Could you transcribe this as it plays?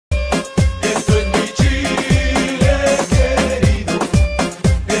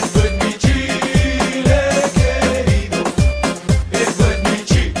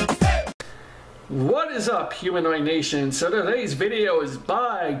Humanoid Nation. So today's video is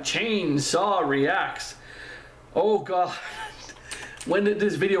by Chainsaw Reacts. Oh god, when did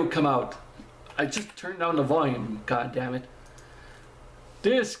this video come out? I just turned down the volume, god damn it.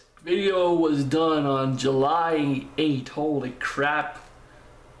 This video was done on July 8th, holy crap.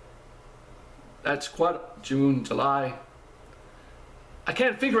 That's what, June, July. I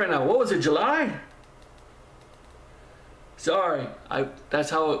can't think right now, what was it, July? Sorry, that's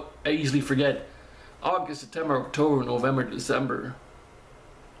how I easily forget. August, September, October, November, December.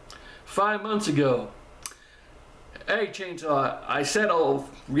 5 months ago. Hey Chainsaw, I said I'll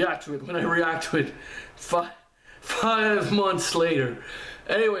react to it when I react to it. Five months later.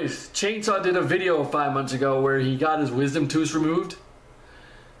 Anyways, Chainsaw did a video 5 months ago where he got his wisdom tooth removed.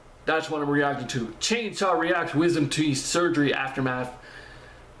 That's what I'm reacting to. Chainsaw Reacts wisdom tooth surgery aftermath.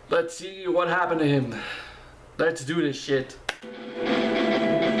 Let's see what happened to him. Let's do this shit.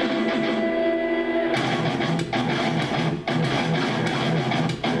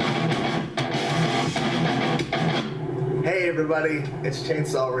 Hey everybody, it's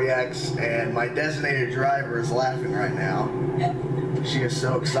Chainsaw Reacts, and my designated driver is laughing right now. She is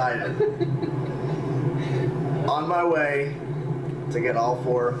so excited. On my way to get all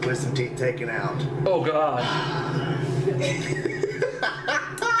 4 wisdom teeth taken out. Oh god.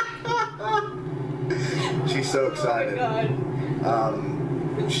 She's so excited. Oh my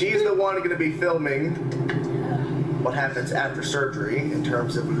God. She's the one going to be filming what happens after surgery in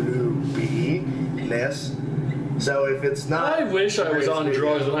terms of loopiness. So if it's not... I wish I was on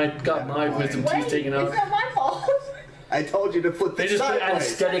drugs when I got my wisdom teeth taken out. It's not my fault. I told you to flip They this just put sideways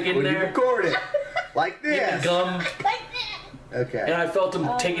anesthetic in when you there. record it. Like Give me this. gum. Like that. Okay. And I felt him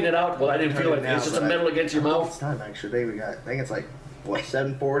taking it out. Well, I didn't feel like it. It's just a metal against your It's mouth. time actually. We got, I think it's like, what,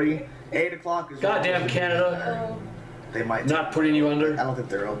 7:40? 8 o'clock is... Goddamn Canada. They might... Not putting you under. I don't think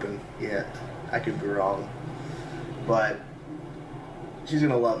they're open yet. I could be wrong. But she's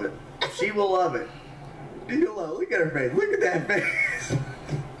gonna love it. She will love it. You'll love it. Look at her face. Look at that face.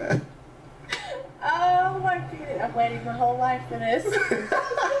 Oh my goodness. I'm waiting my whole life for this.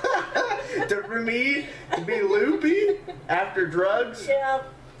 For me to be loopy after drugs? Yeah.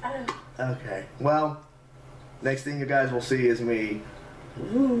 Okay. Well, next thing you guys will see is me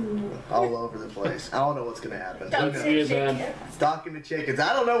all over the place. I don't know what's gonna happen. Who Don't knows? say Yeah, man. chicken. Talking to chickens.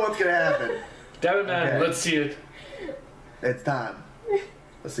 I don't know what's gonna happen. Damn it, man. Okay. Let's see it. It's time.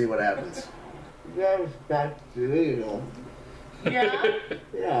 Let's see what happens. That was back to legal. Yeah?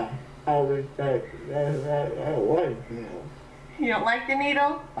 Yeah, I was like, that was, you know. You don't like the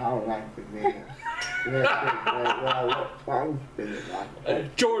needle? I don't like the needle. What function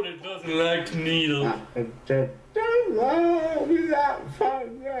like Jordan doesn't like needles. I said, don't love you that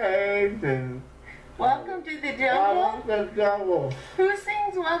fun games and Welcome to the I jungle? want the double. Who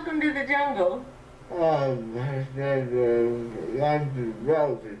sings Welcome to the Jungle? I said, London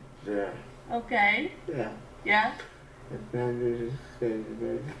Roses there. Okay. Yeah. Yeah? And then they said,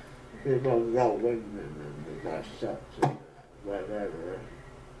 they don't know when they got such whatever.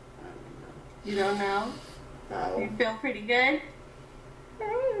 You don't know? No. You feel pretty good?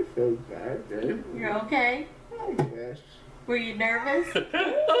 I feel bad, dude. You're okay? I guess. Were you nervous?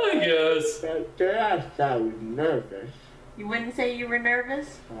 I guess. But last I was nervous. You wouldn't say you were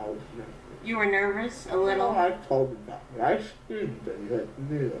nervous? I was nervous. You were nervous a Well, little? I told him that. I screamed and let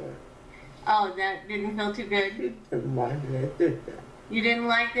me know. Oh, that didn't feel too He good? didn't mind that I did that. You didn't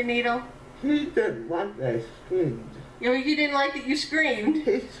like the needle? He didn't want that I screamed. You didn't like that you screamed?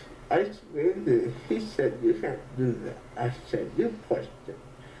 I screamed and he said, you can't do that. I said, you pushed it.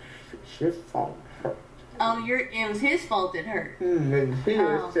 It's your fault. Hurt. Oh, it was his fault it hurt. And he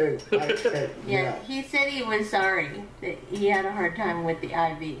Oh. was saying, I said, Yeah, no. he said he was sorry that he had a hard time with the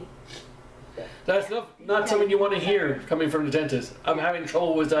IV. That's not something you want to hear coming from the dentist. I'm having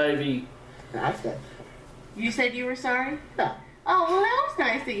trouble with the IV. I said, You said you were sorry? no. Oh, well, that was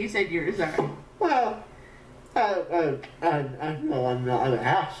nice that you said you were sorry. Well, I know I'm not an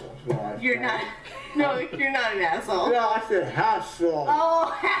asshole. So I You're said. not. No, you're not an asshole. No, I said hassle.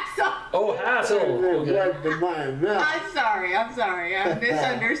 Oh, asshole. Oh, hassle. Okay. Went to my mouth. I'm sorry. I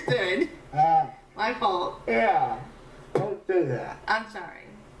misunderstood. My fault. Yeah, don't do that. I'm sorry.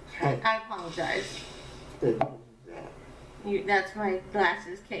 I apologize. Don't do that. That's my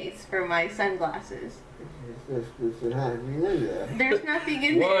glasses case for my sunglasses. This is how you do that. There's nothing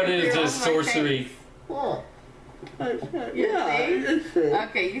in there. What is They're this on my sorcery? face. What? You Yeah, see? I see it.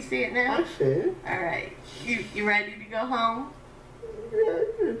 Okay, you see it now? I see it. All right. You ready to go home? Yeah,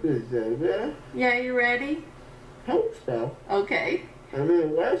 this is it. Yeah, you ready? Hope so. Okay. I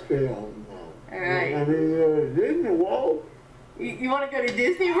mean, let's get on now. All right. I mean, Disney World. You want to go to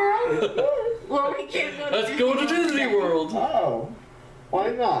Disney World? Well, we can't go to Let's go to Disney World. Oh, why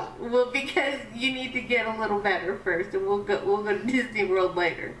not? Well, because you need to get a little better first, and we'll go to Disney World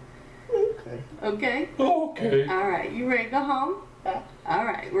later. Okay. Okay? Okay. All right. You ready to go home? Yeah. All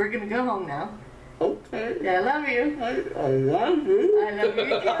right. We're gonna go home now. Okay. I love you. I love you. I love you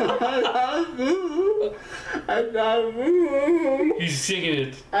too. I love you. I love you. He's singing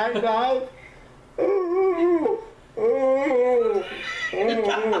it. I love. Ooh. Ooh. Ooh.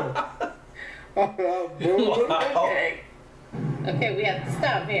 I love you. Okay. Okay, we have to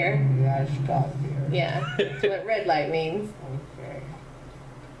stop here. Yeah, stop here. Yeah, that's what red light means. Okay.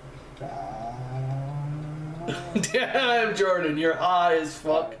 Stop. Damn, Jordan, you're high as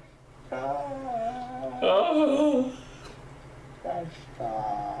fuck. Stop. Oh. Stop.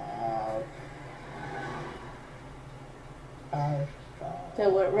 Stop. Stop. So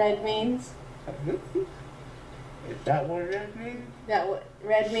what red means? Is that what that means? That what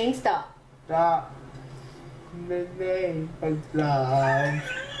red means? Stop. Stop. The name of love.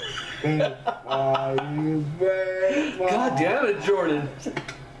 God damn it, Jordan.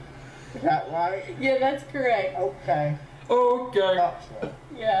 Is that right? Yeah, that's correct. Okay. Okay. Thought so.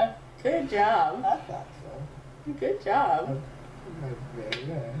 Yeah. Good job. I thought so. Good job.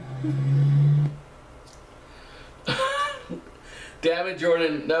 Damn it,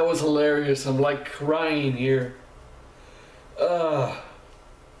 Jordan, that was hilarious. I'm like crying here.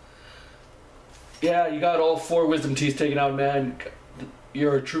 Yeah, you got all 4 wisdom teeth taken out, man.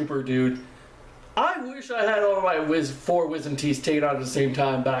 You're a trooper, dude. I wish I had all my 4 wisdom teeth taken out at the same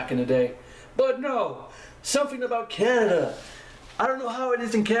time back in the day. But no, something about Canada. I don't know how it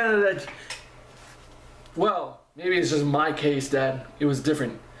is in Canada that... Well, maybe it's just my case that it was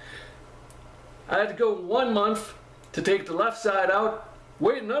different. I had to go 1 month to take the left side out,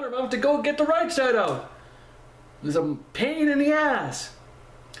 wait another month to go get the right side out. It was a pain in the ass.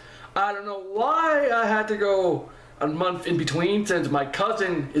 I don't know why I had to go a month in between, since my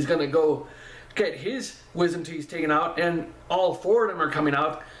cousin is gonna go get his wisdom teeth taken out and all 4 of them are coming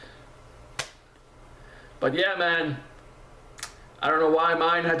out. But yeah, man, I don't know why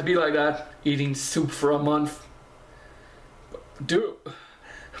mine had to be like that, eating soup for a month. Dude,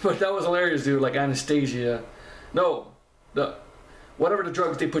 but that was hilarious, dude, like anesthesia. No, whatever the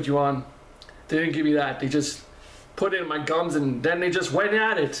drugs they put you on, they didn't give me that. They just put it in my gums and then they just went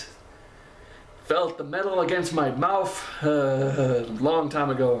at it. Felt the metal against my mouth a long time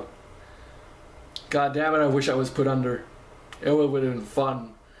ago. God damn it, I wish I was put under. It would have been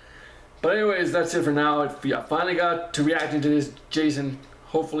fun. But anyways, that's it for now. I finally got to reacting to this, Jason.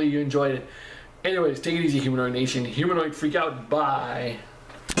 Hopefully you enjoyed it. Anyways, take it easy, Humanoid Nation. Humanoid Freak out. Bye.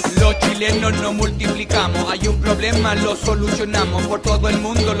 Los chilenos nos multiplicamos, hay un problema, lo solucionamos. Por todo el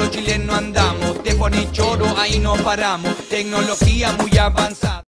mundo los chilenos andamos, de bonichoro ahí no paramos. Tecnología muy avanzada.